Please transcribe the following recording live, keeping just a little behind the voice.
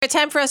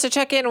Time for us to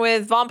check in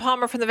with Vaughn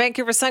Palmer from the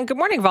Vancouver Sun. Good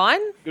morning, Vaughn.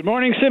 Good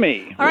morning,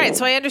 Simi. All right,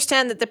 so I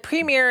understand that the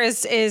Premier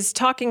is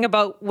talking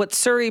about what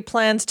Surrey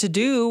plans to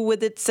do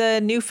with its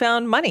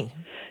newfound money.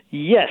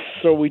 Yes,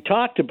 so we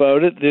talked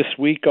about it this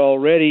week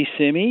already,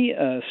 Simi.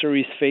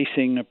 Surrey's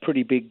facing a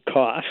pretty big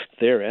cost,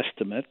 their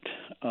estimate,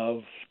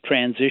 of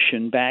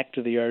transition back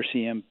to the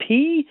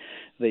RCMP.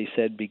 They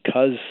said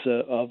because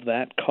of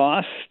that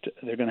cost,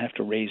 they're going to have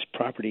to raise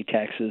property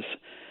taxes.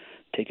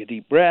 Take a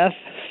deep breath,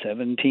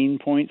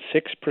 17.6%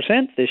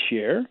 this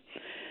year.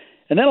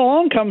 And then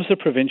along comes the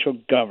provincial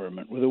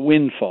government with a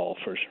windfall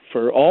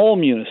for all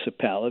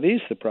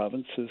municipalities. The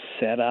province has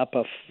set up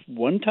a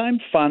one-time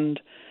fund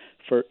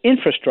for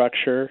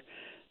infrastructure.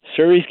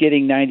 Surrey's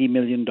getting $90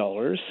 million,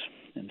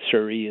 and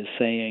Surrey is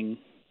saying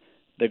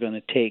they're going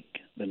to take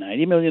the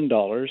 $90 million,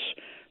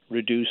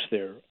 reduce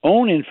their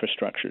own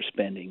infrastructure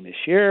spending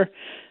this year,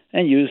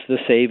 and use the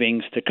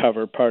savings to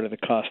cover part of the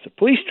cost of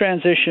police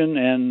transition,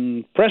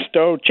 and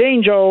presto,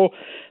 change-o,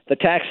 the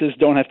taxes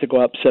don't have to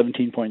go up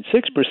 17.6%,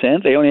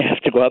 they only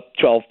have to go up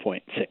 12.6%.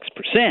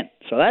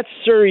 So that's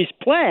Surrey's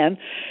plan.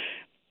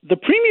 The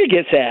Premier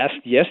gets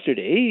asked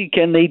yesterday,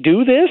 can they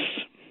do this?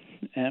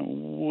 And,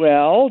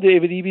 well,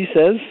 David Eby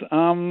says,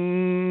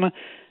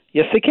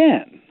 yes, they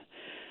can.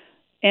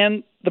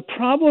 And the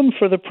problem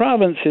for the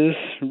province is,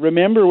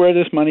 remember where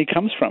this money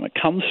comes from. It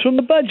comes from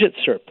the budget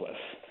surplus.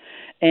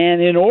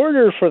 And in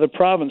order for the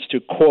province to,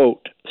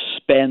 quote,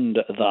 spend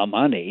the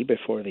money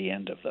before the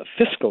end of the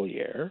fiscal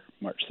year,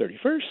 March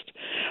 31st,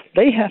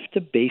 they have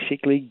to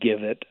basically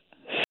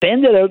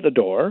send it out the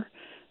door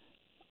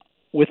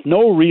with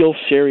no real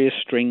serious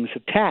strings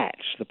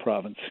attached. The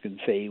province can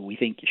say, we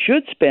think you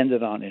should spend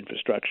it on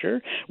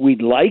infrastructure.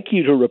 We'd like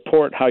you to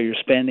report how you're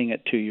spending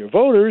it to your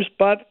voters,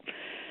 but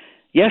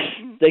yes,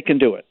 they can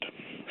do it.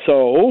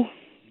 So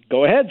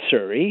go ahead,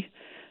 Surrey.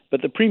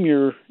 But the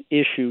Premier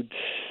issued,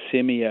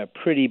 Simi, a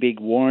pretty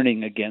big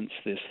warning against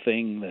this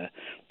thing,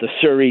 the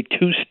Surrey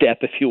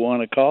two-step, if you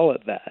want to call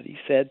it that. He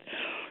said,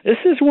 this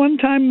is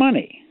one-time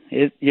money.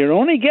 You're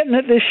only getting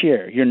it this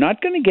year. You're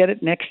not going to get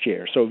it next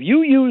year. So if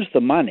you use the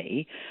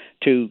money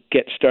to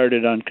get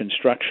started on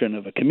construction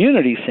of a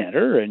community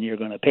center and you're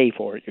going to pay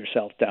for it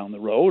yourself down the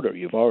road, or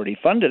you've already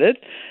funded it,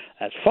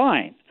 that's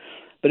fine.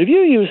 But if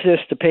you use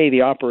this to pay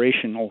the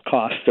operational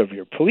cost of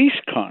your police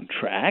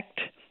contract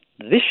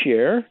this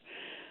year,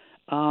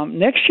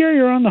 next year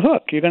you're on the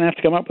hook. You're going to have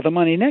to come up with the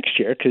money next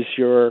year because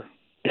you're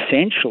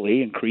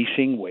essentially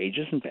increasing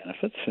wages and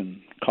benefits and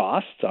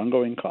costs,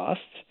 ongoing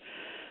costs,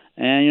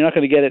 and you're not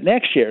going to get it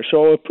next year.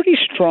 So a pretty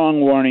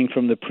strong warning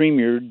from the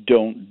Premier,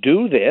 don't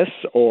do this,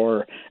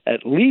 or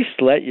at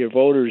least let your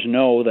voters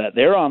know that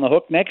they're on the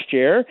hook next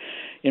year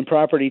in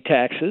property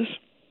taxes.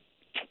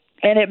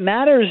 And it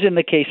matters in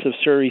the case of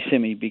Surrey,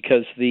 Simi,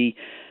 because the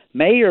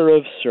Mayor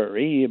of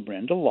Surrey,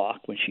 Brenda Locke,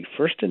 when she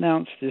first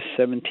announced this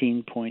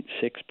 17.6%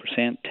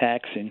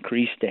 tax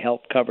increase to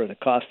help cover the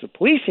cost of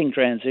policing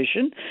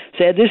transition,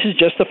 said this is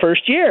just the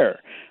first year.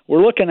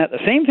 We're looking at the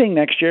same thing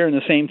next year and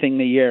the same thing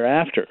the year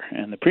after.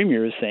 And the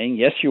Premier is saying,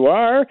 yes, you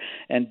are,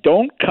 and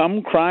don't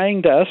come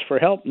crying to us for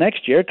help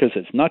next year because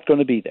it's not going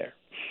to be there.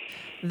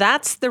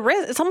 That's the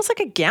risk. It's almost like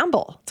a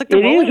gamble. It's like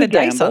they're rolling the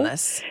dice on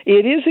this.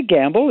 It is a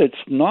gamble. It's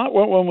not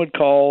what one would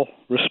call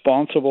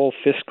responsible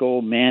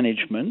fiscal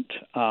management.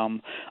 I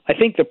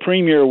think the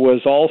Premier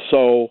was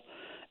also,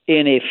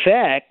 in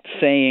effect,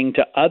 saying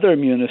to other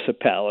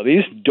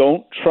municipalities,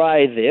 don't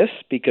try this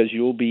because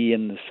you'll be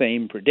in the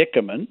same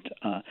predicament.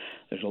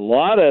 There's a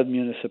lot of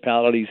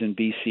municipalities in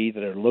BC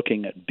that are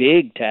looking at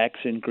big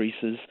tax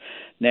increases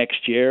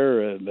next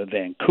year.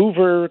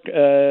 Vancouver,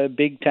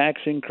 big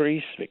tax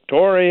increase.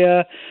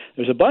 Victoria,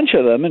 there's a bunch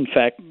of them. In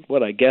fact,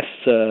 Port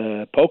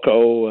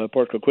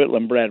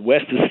Coquitlam, Brad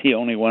West is the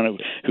only one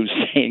who's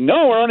saying,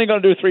 no, we're only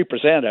going to do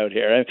 3% out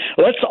here.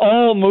 Let's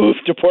all move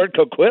to Port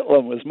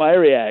Coquitlam was my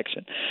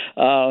reaction.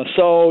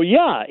 So,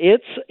 yeah,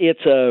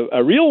 it's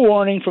a real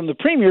warning from the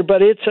Premier,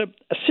 but it's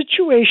a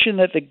situation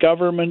that the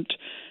government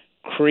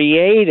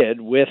created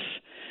with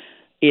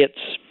its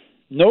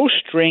no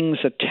strings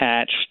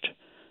attached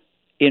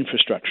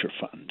infrastructure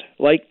fund.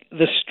 Like,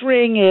 the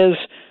string is,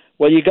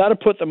 well, you got to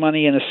put the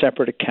money in a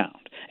separate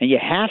account, and you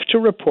have to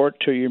report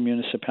to your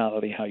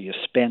municipality how you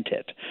spent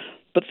it.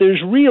 But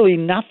there's really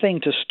nothing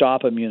to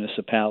stop a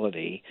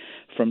municipality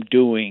from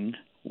doing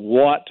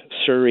what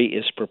Surrey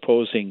is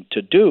proposing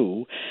to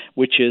do,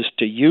 which is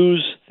to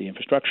use the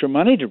infrastructure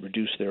money to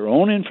reduce their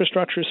own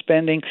infrastructure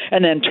spending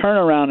and then turn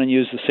around and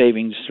use the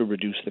savings to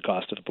reduce the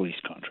cost of the police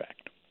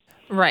contract.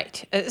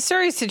 Right.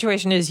 Surrey's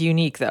situation is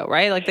unique, though,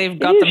 right? Like, they've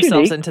got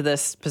themselves into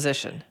this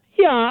position.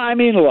 Yeah, I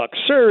mean, look,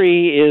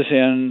 Surrey is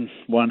in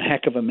one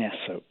heck of a mess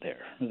out there.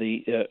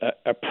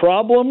 A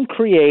problem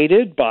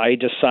created by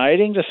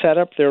deciding to set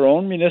up their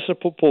own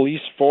municipal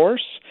police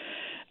force,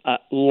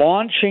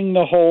 launching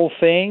the whole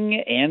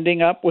thing,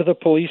 ending up with a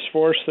police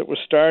force that was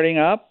starting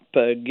up,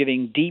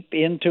 getting deep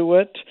into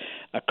it,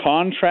 a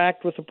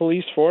contract with the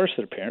police force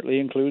that apparently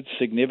includes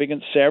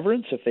significant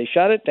severance if they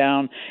shut it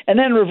down, and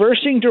then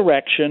reversing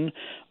direction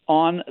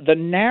on the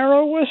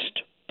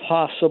narrowest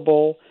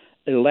possible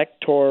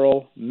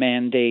electoral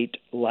mandate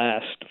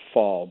last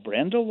fall.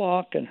 Brenda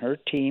Locke and her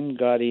team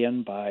got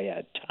in by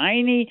a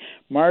tiny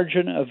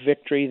margin of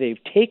victory.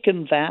 They've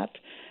taken that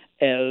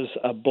as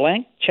a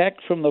blank check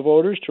from the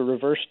voters to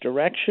reverse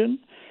direction.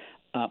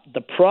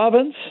 The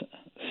province,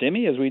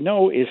 Simi, as we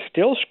know, is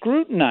still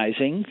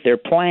scrutinizing their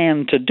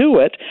plan to do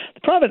it.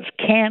 The province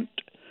can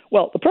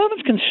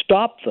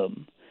stop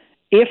them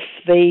if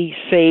they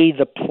say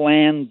the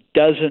plan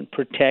doesn't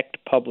protect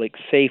public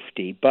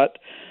safety. But,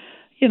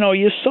 you know,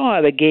 you saw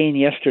it again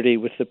yesterday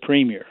with the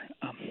Premier.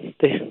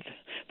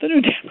 The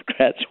New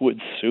Democrats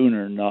would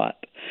sooner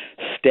not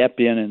step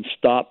in and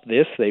stop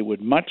this. They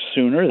would much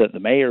sooner that the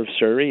Mayor of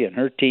Surrey and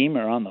her team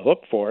are on the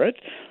hook for it.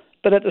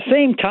 But at the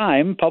same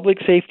time, public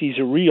safety is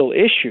a real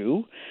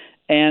issue,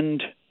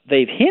 and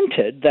they've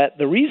hinted that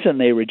the reason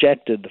they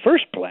rejected the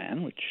first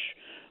plan, which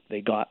they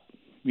got,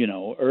 you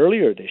know,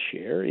 earlier this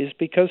year, is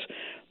because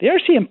the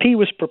RCMP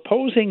was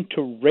proposing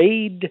to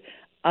raid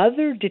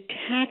other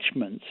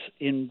detachments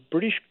in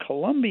British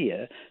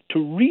Columbia to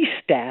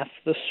restaff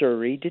the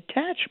Surrey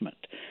detachment.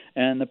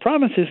 And the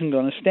province isn't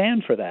going to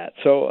stand for that.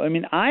 So, I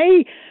mean,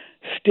 I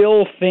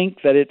still think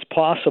that it's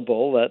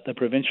possible that the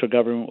provincial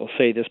government will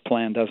say this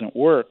plan doesn't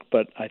work,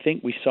 but I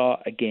think we saw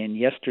again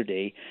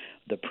yesterday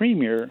the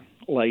Premier,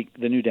 like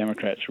the New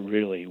Democrats,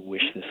 really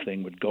wish this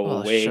thing would go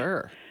away.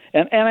 Sure.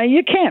 And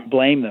you can't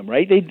blame them,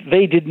 right?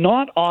 They did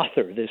not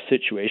author this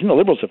situation. The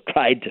Liberals have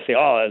tried to say,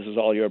 oh, this is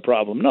all your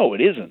problem. No,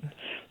 it isn't.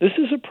 This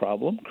is a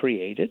problem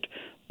created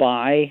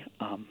by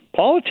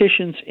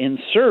politicians in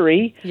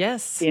Surrey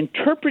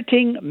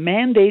interpreting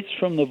mandates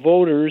from the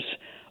voters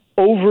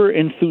over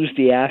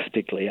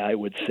enthusiastically, I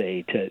would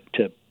say,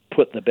 to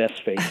put the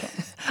best face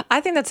on.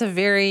 I think that's a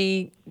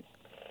very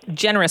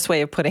generous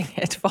way of putting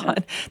it, Vaughn.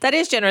 That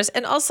is generous.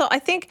 And also, I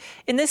think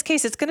in this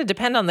case, it's going to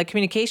depend on the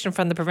communication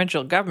from the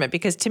provincial government,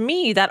 because to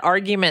me, that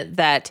argument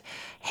that,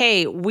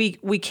 hey, we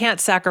can't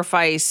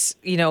sacrifice,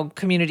 you know,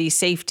 community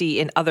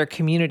safety in other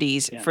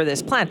communities for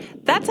this plan,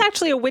 that's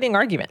actually a winning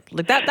argument.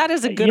 Like that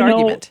is a good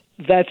argument.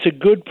 That's a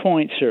good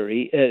point,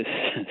 Surrey.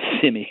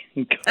 Simi.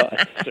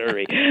 God,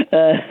 Surrey.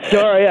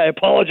 Sorry, I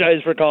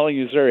apologize for calling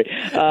you Surrey.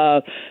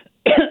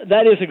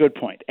 That is a good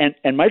point.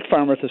 And Mike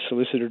Farnworth, the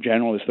Solicitor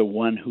General, is the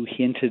one who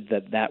hinted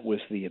that was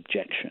the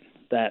objection.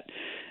 That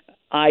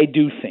I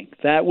do think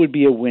that would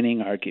be a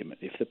winning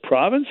argument. If the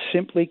province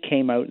simply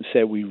came out and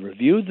said, we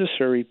reviewed the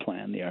Surrey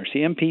plan, the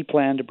RCMP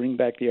plan to bring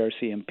back the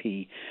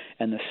RCMP,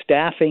 and the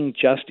staffing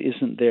just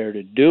isn't there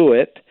to do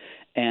it,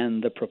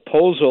 and the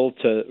proposal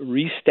to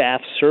restaff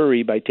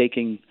Surrey by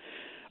taking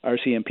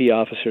RCMP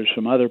officers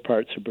from other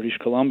parts of British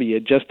Columbia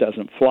just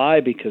doesn't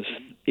fly because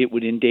it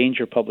would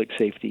endanger public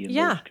safety in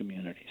those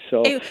communities.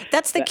 So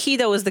that's the key,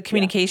 though, is the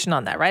communication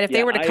on that, right? If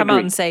they were to come out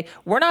and say,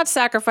 we're not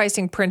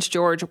sacrificing Prince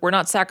George, we're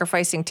not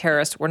sacrificing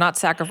Terrace, we're not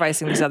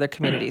sacrificing these other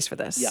communities for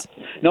this. Yeah.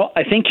 No,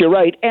 I think you're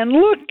right. And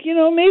look, you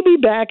know, maybe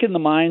back in the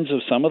minds of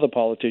some of the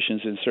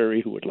politicians in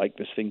Surrey who would like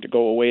this thing to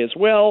go away as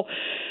well,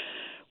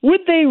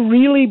 would they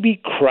really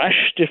be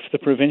crushed if the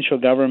provincial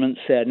government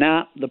said,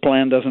 nah, the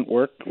plan doesn't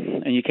work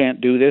and you can't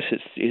do this,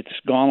 it's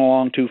gone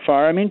along too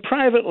far? I mean,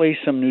 privately,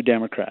 some New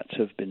Democrats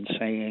have been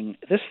saying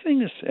this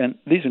thing is, and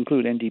these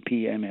include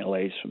NDP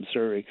MLAs from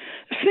Surrey,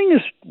 this thing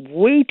is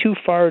way too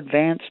far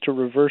advanced to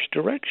reverse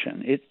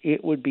direction.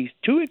 It would be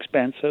too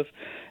expensive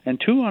and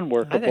too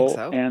unworkable,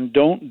 and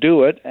don't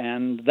do it,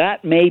 and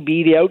that may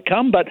be the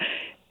outcome, but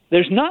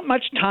there's not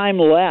much time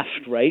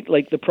left, right?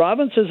 Like the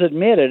province has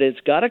admitted it's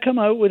got to come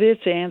out with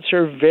its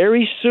answer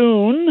very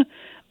soon,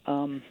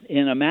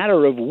 in a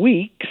matter of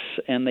weeks,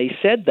 and they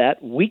said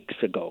that weeks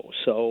ago.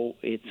 So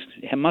it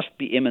must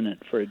be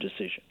imminent for a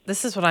decision.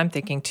 This is what I'm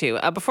thinking too.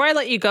 Before I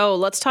let you go,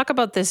 let's talk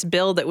about this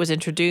bill that was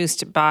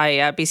introduced by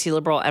BC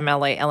Liberal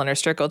MLA Eleanor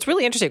Sturckow. It's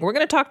really interesting. We're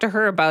going to talk to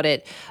her about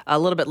it a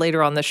little bit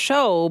later on the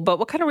show, but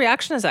what kind of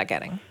reaction is that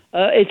getting?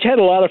 It's had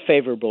a lot of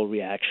favorable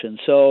reaction.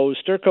 So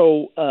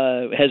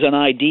Sturckow has an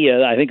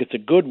idea, I think it's a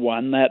good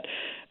one, that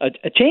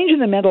a change in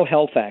the Mental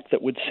Health Act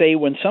that would say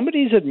when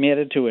somebody's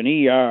admitted to an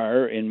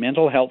ER in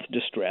mental health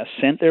distress,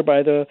 sent there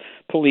by the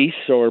police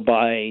or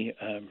by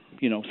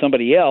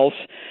somebody else,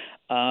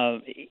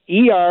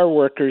 ER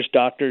workers,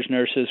 doctors,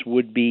 nurses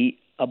would be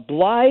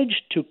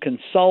obliged to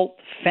consult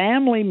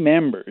family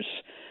members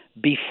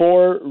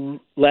before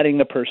letting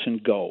the person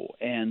go.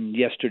 And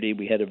yesterday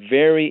we had a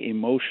very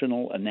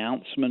emotional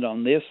announcement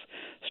on this.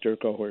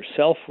 Sturckow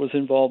herself was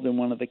involved in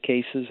one of the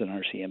cases,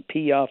 an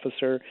RCMP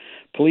officer,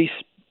 police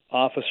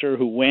officer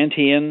who went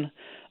in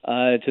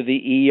to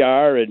the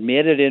ER,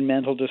 admitted in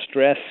mental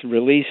distress,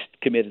 released,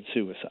 committed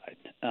suicide.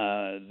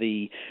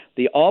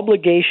 The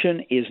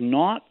obligation is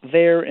not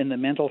there in the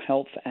Mental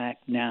Health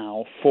Act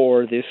now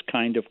for this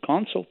kind of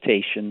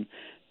consultation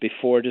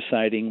before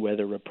deciding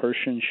whether a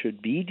person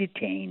should be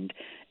detained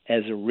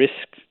as a risk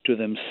to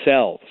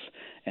themselves.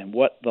 And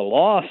what the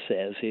law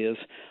says is,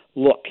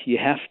 look, you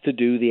have to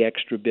do the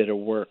extra bit of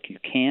work. You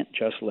can't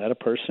just let a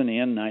person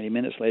in, 90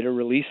 minutes later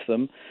release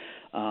them.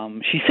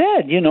 She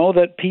said,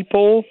 that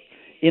people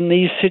in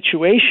these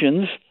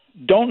situations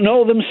don't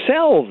know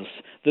themselves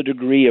the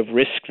degree of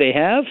risk they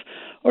have,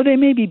 or they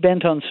may be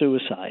bent on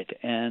suicide.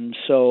 And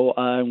so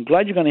I'm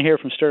glad you're going to hear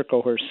from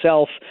Sturco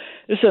herself.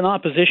 This is an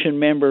opposition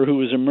member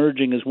who is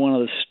emerging as one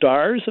of the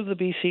stars of the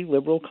BC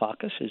Liberal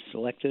caucus. She's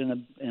elected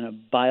in a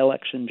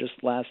by-election just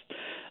last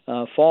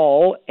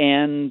fall.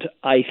 And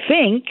I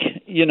think,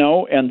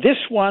 and this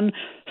one,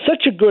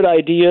 such a good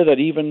idea that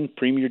even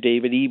Premier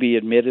David Eby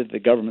admitted the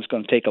government's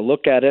going to take a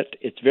look at it.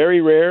 It's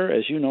very rare,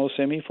 as you know,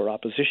 Simi, for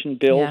opposition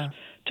bills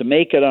to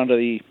make it onto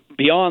the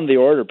beyond the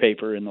order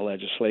paper in the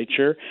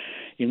legislature.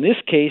 In this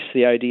case,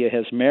 the idea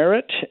has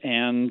merit,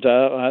 and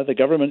the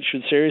government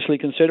should seriously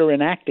consider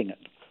enacting it.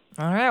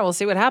 All right, we'll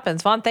see what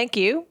happens. Vaughn, thank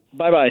you.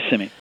 Bye-bye,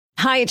 Simi.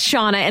 Hi, it's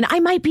Shauna, and I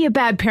might be a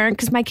bad parent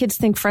because my kids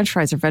think French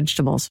fries are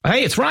vegetables.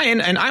 Hey, it's Ryan,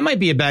 and I might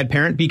be a bad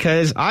parent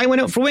because I went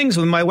out for wings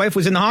when my wife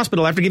was in the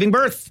hospital after giving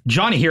birth.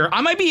 Johnny here.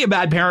 I might be a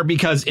bad parent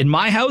because in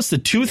my house, the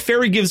tooth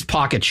fairy gives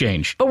pocket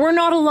change. But we're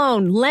not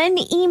alone. Len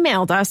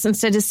emailed us and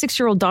said his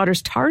 6-year-old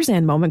daughter's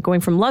Tarzan moment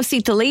going from love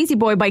seat to lazy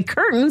boy by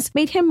curtains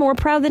made him more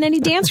proud than any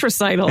dance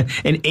recital.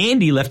 And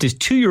Andy left his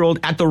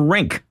 2-year-old at the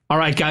rink. All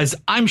right, guys,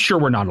 I'm sure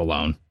we're not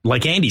alone.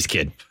 Like Andy's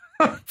kid.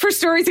 For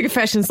stories and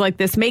confessions like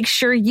this, make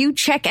sure you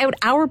check out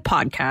our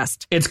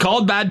podcast. It's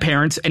called Bad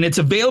Parents, and it's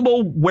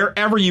available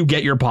wherever you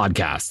get your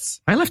podcasts.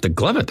 I left a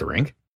glove at the rink.